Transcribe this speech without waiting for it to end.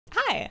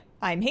Hi,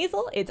 I'm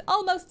Hazel. It's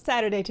almost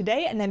Saturday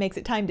today, and that makes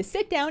it time to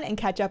sit down and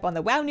catch up on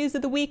the WoW news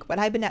of the week, what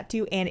I've been up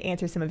to, and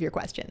answer some of your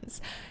questions.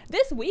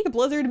 This week,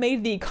 Blizzard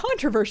made the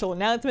controversial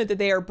announcement that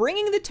they are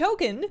bringing the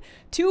token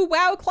to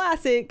WoW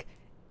Classic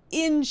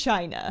in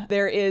China.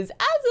 There is,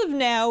 as of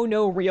now,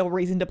 no real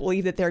reason to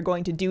believe that they're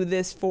going to do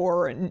this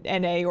for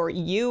NA or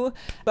EU,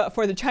 but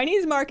for the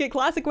Chinese market,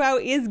 Classic WoW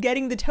is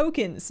getting the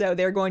tokens, so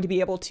they're going to be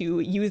able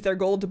to use their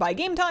gold to buy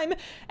game time,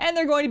 and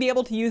they're going to be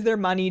able to use their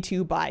money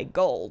to buy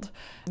gold.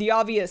 The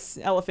obvious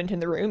elephant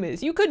in the room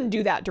is you couldn't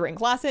do that during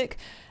Classic,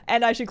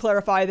 and I should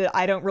clarify that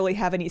I don't really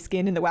have any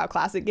skin in the WoW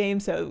Classic game,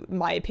 so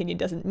my opinion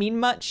doesn't mean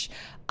much.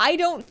 I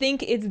don't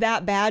think it's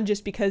that bad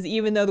just because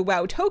even though the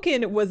WoW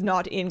token was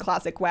not in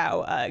Classic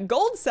WoW,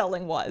 gold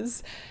selling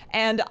was.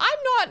 And I'm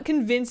not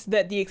convinced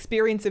that the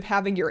experience of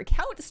having your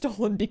account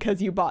stolen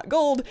because you bought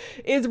gold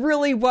is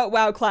really what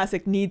WoW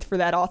Classic needs for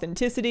that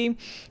authenticity.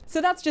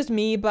 So that's just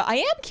me, but I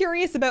am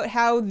curious about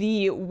how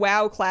the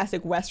WoW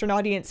Classic Western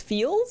audience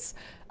feels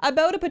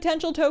about a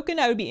potential token.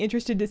 I would be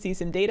interested to see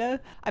some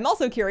data. I'm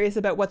also curious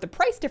about what the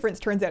price difference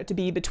turns out to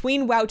be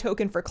between WoW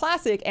token for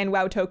Classic and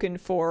WoW token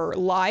for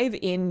Live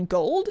in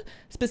gold,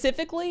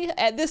 specifically.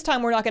 At this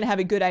time, we're not going to have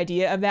a good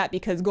idea of that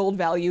because gold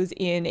values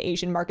in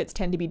Asian markets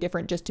tend to be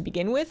different just to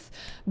begin with.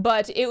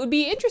 But it would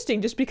be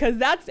interesting just because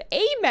that's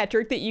a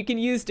metric that you can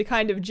use to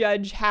kind of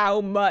judge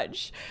how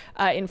much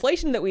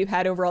inflation that we've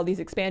had over all these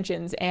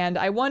expansions. And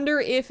I wonder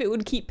if it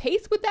would keep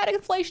pace with that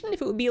inflation,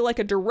 if it would be like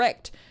a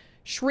direct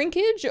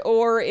shrinkage,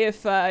 or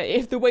if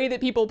the way that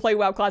people play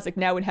WoW Classic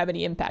now would have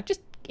any impact. Just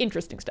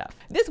interesting stuff.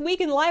 This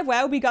week in Live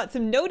WoW, we got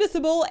some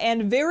noticeable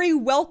and very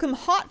welcome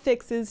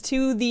hotfixes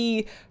to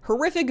the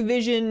horrific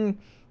vision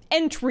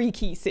entry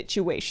key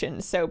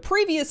situation. So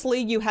previously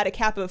you had a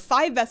cap of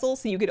 5 vessels,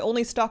 so you could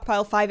only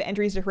stockpile 5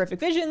 entries to Horrific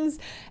Visions,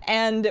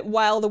 and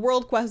while the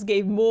World Quest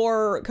gave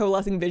more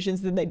Coalescing Visions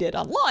than they did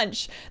on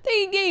launch,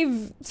 they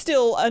gave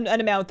still an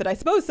amount that I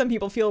suppose some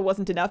people feel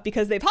wasn't enough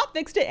because they've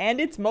hotfixed it and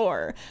it's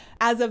more.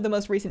 As of the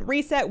most recent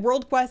reset,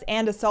 World Quest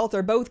and Assault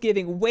are both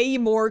giving way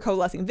more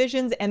Coalescing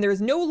Visions, and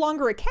there's no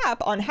longer a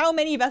cap on how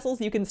many vessels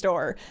you can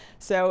store.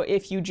 So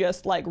if you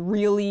just like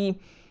really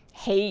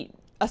hate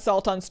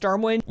Assault on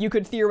Stormwind, you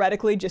could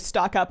theoretically just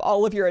stock up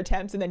all of your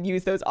attempts and then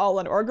use those all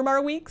on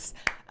Orgrimmar weeks.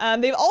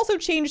 They've also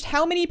changed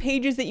how many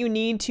pages that you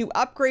need to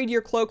upgrade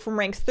your cloak from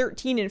ranks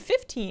 13 and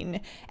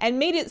 15, and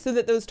made it so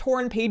that those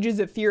torn pages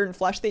of Fear and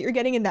Flesh that you're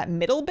getting in that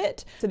middle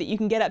bit, so that you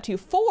can get up to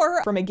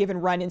 4 from a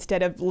given run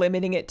instead of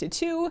limiting it to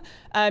 2.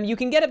 You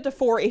can get up to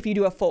 4 if you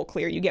do a full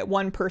clear. You get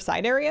 1 per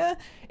side area.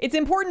 It's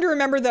important to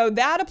remember though,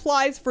 that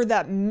applies for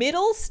that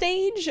middle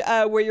stage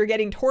where you're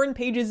getting torn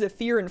pages of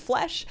Fear and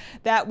Flesh.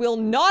 That will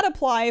not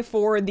apply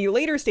for the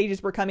later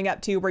stages we're coming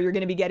up to where you're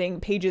going to be getting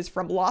pages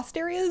from lost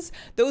areas.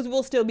 Those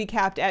will still be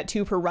capped at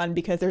 2 per run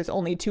because there's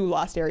only 2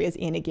 lost areas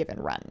in a given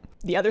run.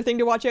 The other thing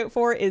to watch out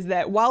for is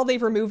that while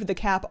they've removed the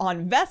cap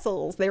on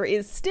vessels, there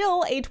is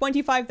still a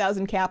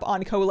 25,000 cap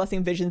on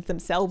Coalescing Visions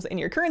themselves in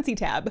your currency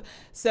tab.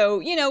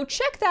 So, you know,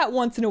 check that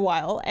once in a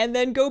while and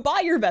then go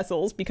buy your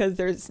vessels because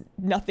there's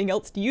nothing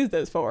else to use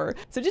those for.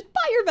 So just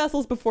buy your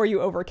vessels before you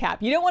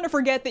overcap. You don't want to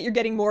forget that you're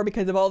getting more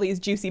because of all these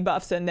juicy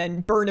buffs and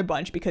then burn a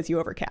bunch because you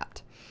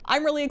overcapped.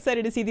 I'm really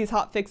excited to see these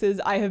hotfixes.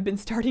 I have been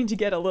starting to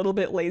get a little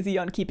bit lazy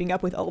on keeping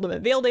up with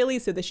Ultimate Veil Daily,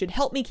 so this should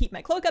help me keep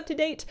my cloak up to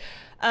date.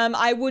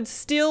 I would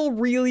still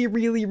really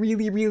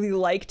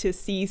like to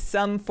see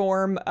some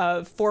form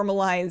of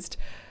formalized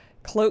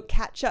cloak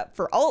catch-up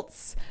for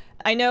alts.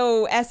 I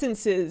know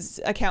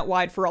Essence's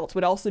account-wide for alts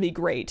would also be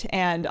great,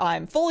 and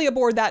I'm fully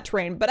aboard that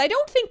train, but I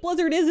don't think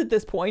Blizzard is at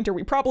this point, or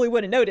we probably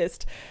would have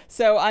noticed,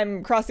 so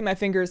I'm crossing my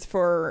fingers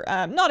for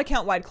not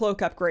account-wide cloak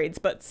upgrades,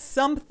 but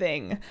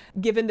something,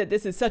 given that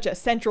this is such a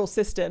central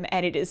system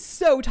and it is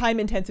so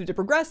time-intensive to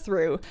progress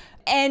through.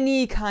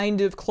 Any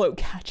kind of cloak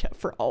catch-up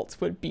for alts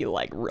would be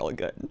like real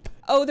good.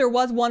 Oh, there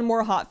was one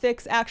more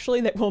hotfix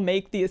actually that will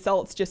make the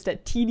assaults just a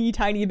teeny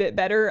tiny bit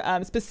better,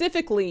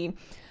 specifically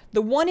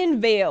the one in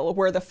Vale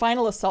where the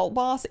final assault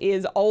boss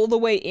is all the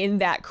way in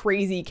that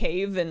crazy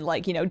cave and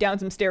like, you know, down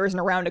some stairs and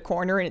around a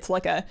corner, and it's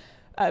like a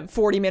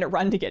 40-minute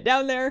run to get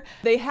down there.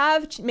 They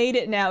have made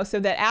it now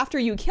so that after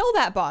you kill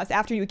that boss,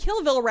 after you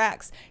kill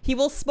Vilrax, he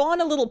will spawn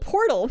a little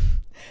portal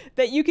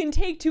that you can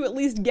take to at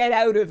least get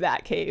out of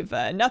that cave.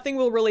 Nothing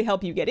will really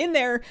help you get in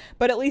there,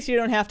 but at least you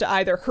don't have to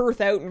either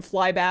hearth out and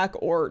fly back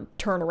or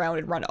turn around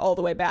and run all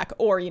the way back,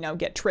 or, you know,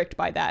 get tricked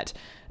by that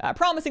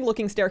promising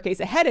looking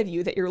staircase ahead of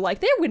you that you're like,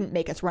 they wouldn't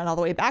make us run all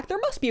the way back. There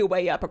must be a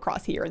way up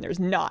across here, and there's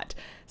not.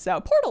 So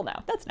portal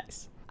now, that's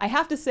nice. I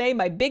have to say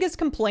my biggest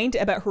complaint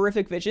about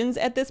Horrific Visions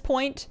at this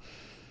point,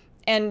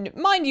 and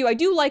mind you, I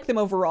do like them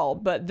overall,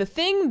 but the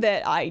thing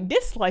that I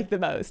dislike the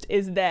most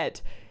is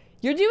that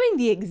you're doing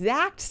the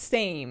exact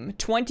same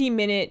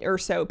 20-minute or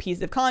so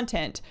piece of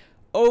content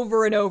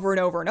over and over and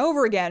over and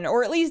over again,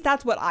 or at least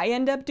that's what I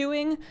end up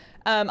doing.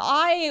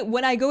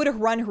 When I go to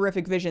run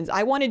Horrific Visions,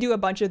 I want to do a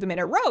bunch of them in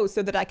a row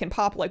so that I can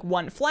pop like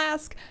one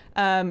flask,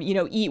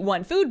 eat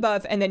one food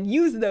buff, and then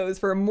use those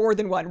for more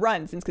than one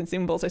run since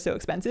consumables are so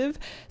expensive.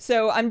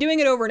 So I'm doing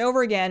it over and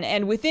over again,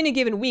 and within a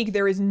given week,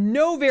 there is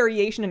no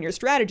variation in your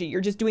strategy.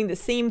 You're just doing the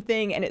same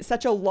thing, and it's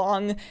such a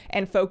long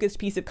and focused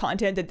piece of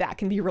content that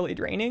can be really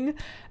draining.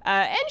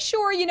 And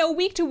sure,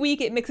 week to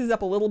week, it mixes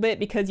up a little bit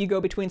because you go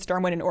between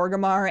Stormwind and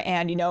Orgrimmar,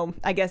 and,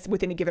 I guess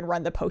within a given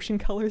run, the potion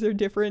colors are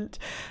different.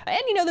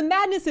 And, the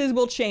madnesses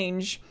will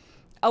change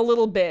a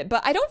little bit,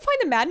 but I don't find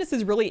the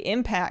madnesses really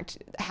impact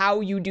how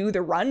you do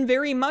the run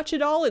very much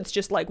at all. It's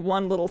just like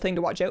one little thing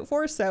to watch out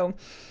for. So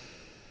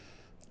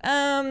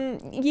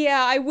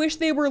yeah, I wish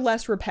they were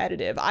less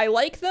repetitive. I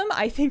like them.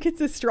 I think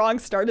it's a strong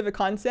start of a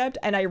concept,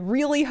 and I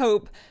really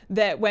hope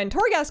that when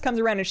Torghast comes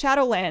around in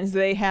Shadowlands,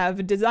 they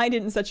have designed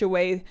it in such a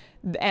way,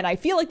 and I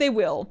feel like they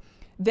will,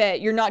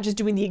 that you're not just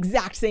doing the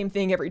exact same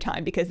thing every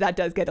time, because that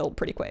does get old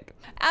pretty quick.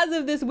 As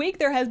of this week,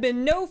 there has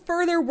been no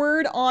further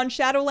word on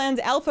Shadowlands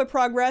alpha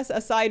progress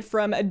aside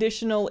from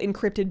additional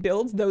encrypted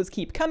builds. Those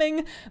keep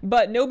coming,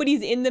 but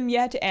nobody's in them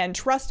yet, and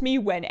trust me,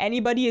 when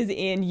anybody is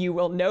in, you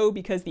will know,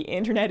 because the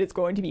internet is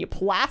going to be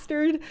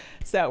plastered.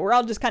 So we're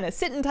all just kind of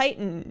sitting tight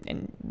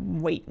and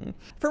waiting.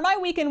 For my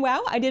week in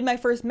WoW, I did my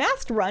first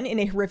masked run in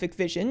a Horrific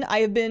Vision. I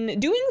have been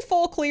doing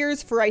full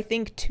clears for I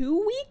think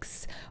 2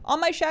 weeks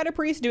on my Shadow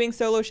Priest, doing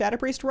solo Shadow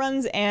Priest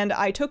runs, and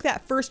I took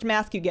that first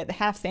mask you get, the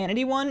half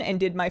sanity one, and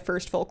did my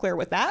first full clear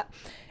with that.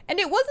 And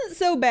it wasn't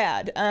so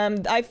bad.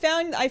 I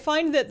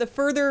find that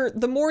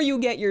the more you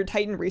get your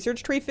Titan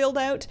research tree filled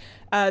out,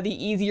 the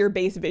easier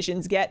base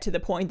visions get, to the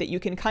point that you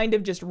can kind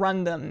of just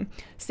run them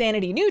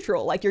sanity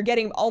neutral. Like, you're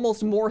getting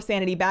almost more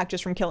sanity back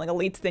just from killing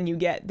elites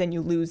than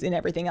you lose in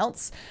everything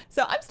else.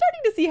 So I'm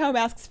starting to see how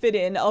masks fit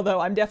in, although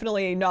I'm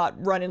definitely not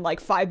running like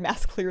 5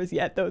 mask clears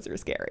yet. Those are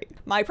scary.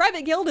 My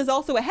private guild is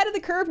also ahead of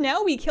the curve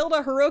now. We killed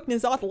a heroic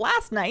N'Zoth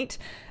last night.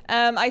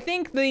 I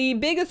think the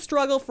biggest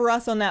struggle for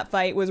us on that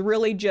fight was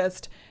really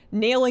just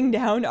nailing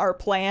down our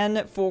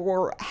plan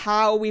for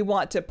how we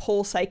want to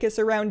pull Psychus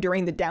around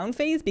during the down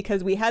phase,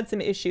 because we had some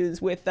issues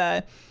with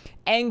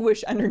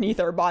anguish underneath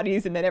our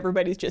bodies, and then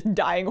everybody's just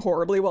dying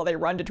horribly while they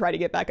run to try to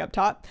get back up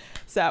top.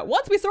 So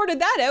once we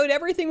sorted that out,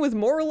 everything was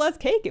more or less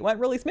cake. It went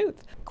really smooth.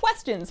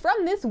 Questions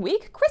from this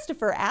week.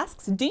 Christopher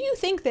asks, do you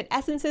think that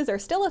essences are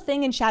still a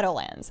thing in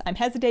Shadowlands? I'm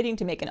hesitating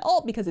to make an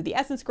alt because of the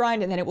essence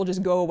grind, and then it will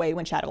just go away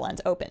when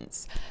Shadowlands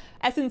opens.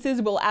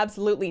 Essences will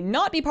absolutely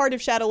not be part of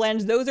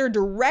Shadowlands. Those are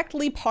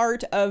directly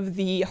part of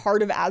the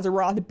Heart of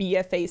Azeroth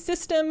BFA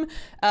system,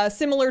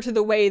 similar to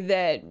the way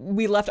that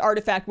we left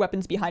artifact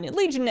weapons behind in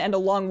Legion, and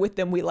along with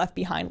them we left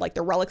behind like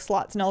the relic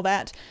slots and all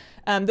that.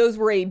 Those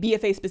were a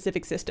BFA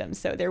specific system,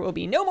 so there will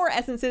be no more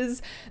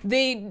essences.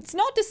 It's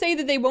not to say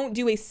that they won't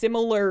do a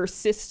similar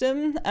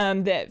system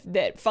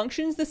that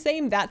functions the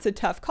same. That's a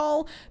tough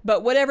call,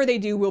 but whatever they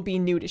do will be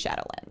new to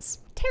Shadowlands.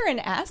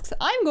 Taryn asks,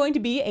 I'm going to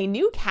be a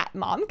new cat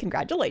mom.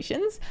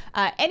 Congratulations.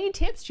 Any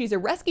tips? She's a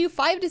rescue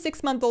 5 to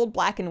 6 month old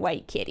black and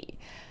white kitty.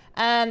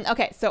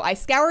 Okay, so I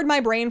scoured my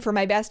brain for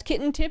my best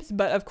kitten tips,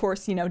 but of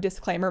course,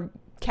 disclaimer,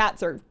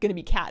 cats are going to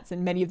be cats,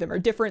 and many of them are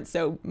different,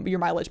 so your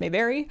mileage may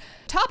vary.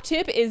 Top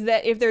tip is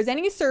that if there's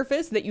any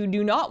surface that you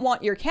do not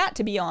want your cat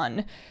to be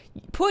on,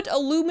 put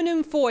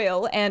aluminum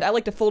foil, and I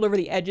like to fold over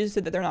the edges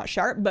so that they're not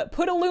sharp, but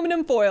put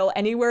aluminum foil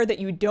anywhere that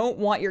you don't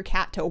want your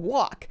cat to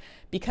walk,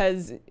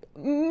 because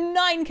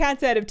 9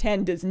 cats out of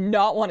 10 does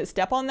not want to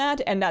step on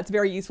that, and that's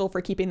very useful for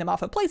keeping them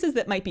off of places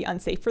that might be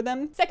unsafe for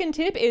them. Second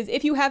tip is,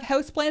 if you have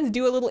houseplants,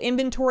 do a little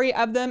inventory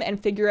of them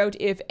and figure out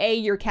if A,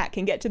 your cat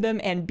can get to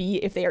them, and B,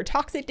 if they are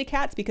toxic to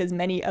cats, because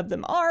many of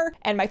them are.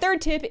 And my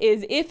third tip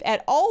is, if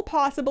at all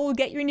possible,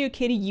 get your new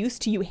kitty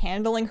used to you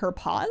handling her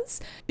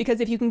paws, because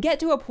if you can get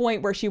to a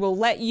point where she will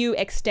let you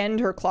extend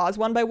her claws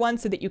one by one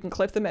so that you can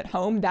clip them at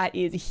home, that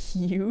is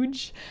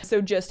huge. So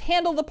just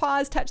handle the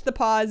paws, touch the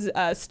paws,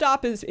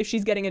 stop if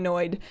she's getting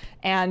annoyed,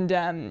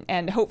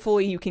 and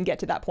hopefully you can get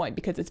to that point,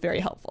 because it's very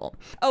helpful.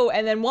 Oh,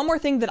 and then one more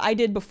thing that I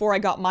did before I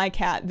got my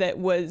cat that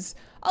was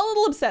a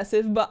little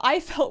obsessive, but I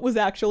felt was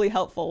actually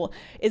helpful,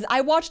 is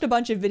I watched a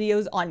bunch of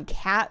videos on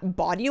cat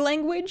body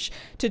language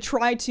to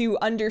try to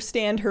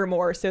understand her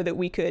more so that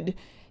we could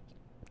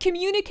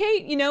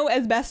communicate,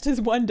 as best as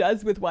one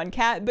does with one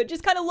cat, but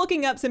just kind of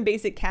looking up some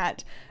basic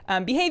cat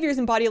behaviors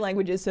and body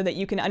languages so that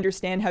you can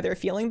understand how they're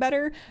feeling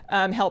better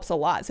helps a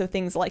lot. So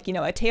things like,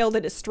 a tail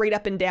that is straight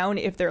up and down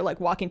if they're like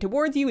walking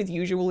towards you is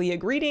usually a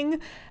greeting.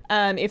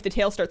 If the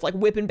tail starts like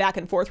whipping back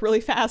and forth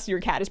really fast, your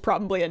cat is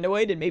probably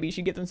annoyed and maybe you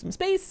should give them some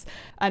space.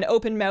 An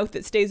open mouth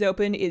that stays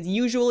open is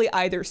usually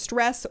either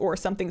stress or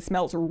something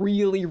smells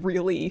really,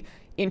 really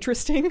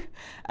interesting.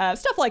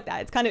 Stuff like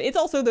that. It's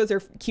also, those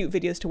are cute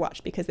videos to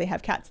watch because they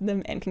have cats in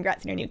them, and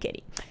congrats on your new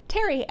kitty.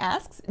 Terry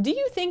asks, do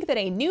you think that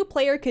a new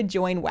player could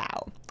join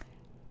WoW?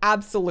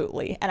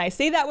 Absolutely. And I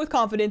say that with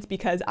confidence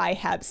because I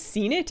have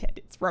seen it and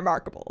it's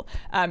remarkable.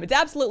 It's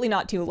absolutely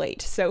not too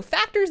late. So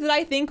factors that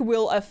I think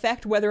will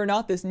affect whether or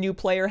not this new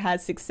player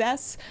has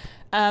success.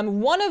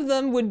 One of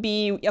them would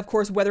be, of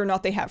course, whether or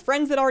not they have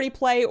friends that already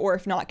play, or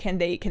if not, can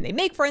they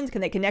make friends?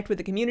 Can they connect with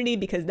the community?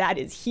 Because that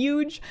is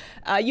huge.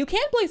 You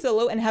can play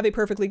solo and have a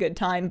perfectly good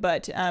time,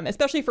 but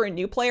especially for a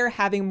new player,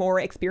 having more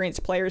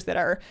experienced players that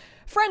are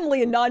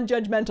friendly and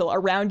non-judgmental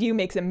around you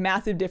makes a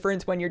massive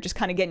difference when you're just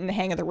kind of getting the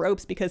hang of the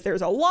ropes, because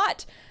there's a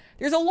lot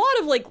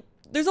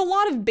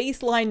of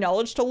baseline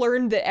knowledge to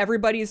learn that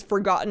everybody's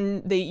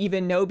forgotten they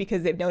even know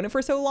because they've known it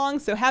for so long.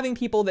 So having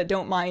people that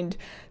don't mind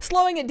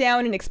slowing it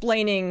down and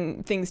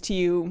explaining things to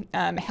you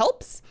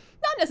helps.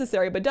 Not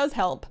necessary, but does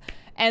help.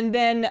 And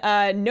then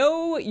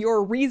know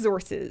your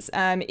resources.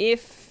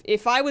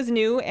 If I was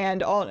new,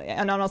 and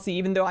honestly,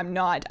 even though I'm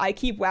not, I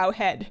keep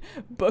Wowhead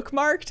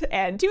bookmarked.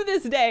 And to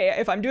this day,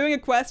 if I'm doing a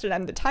quest and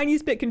I'm the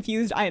tiniest bit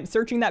confused, I am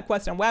searching that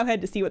quest on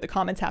Wowhead to see what the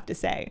comments have to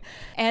say.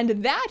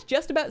 And that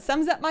just about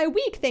sums up my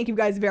week. Thank you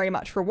guys very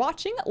much for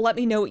watching. Let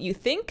me know what you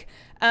think.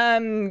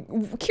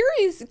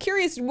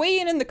 Curious, weigh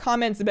in the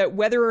comments about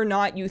whether or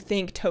not you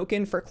think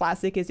token for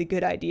Classic is a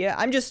good idea.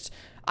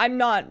 I'm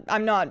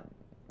not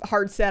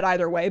hard set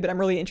either way, but I'm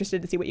really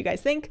interested to see what you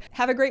guys think.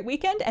 Have a great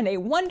weekend and a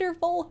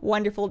wonderful,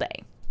 wonderful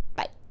day.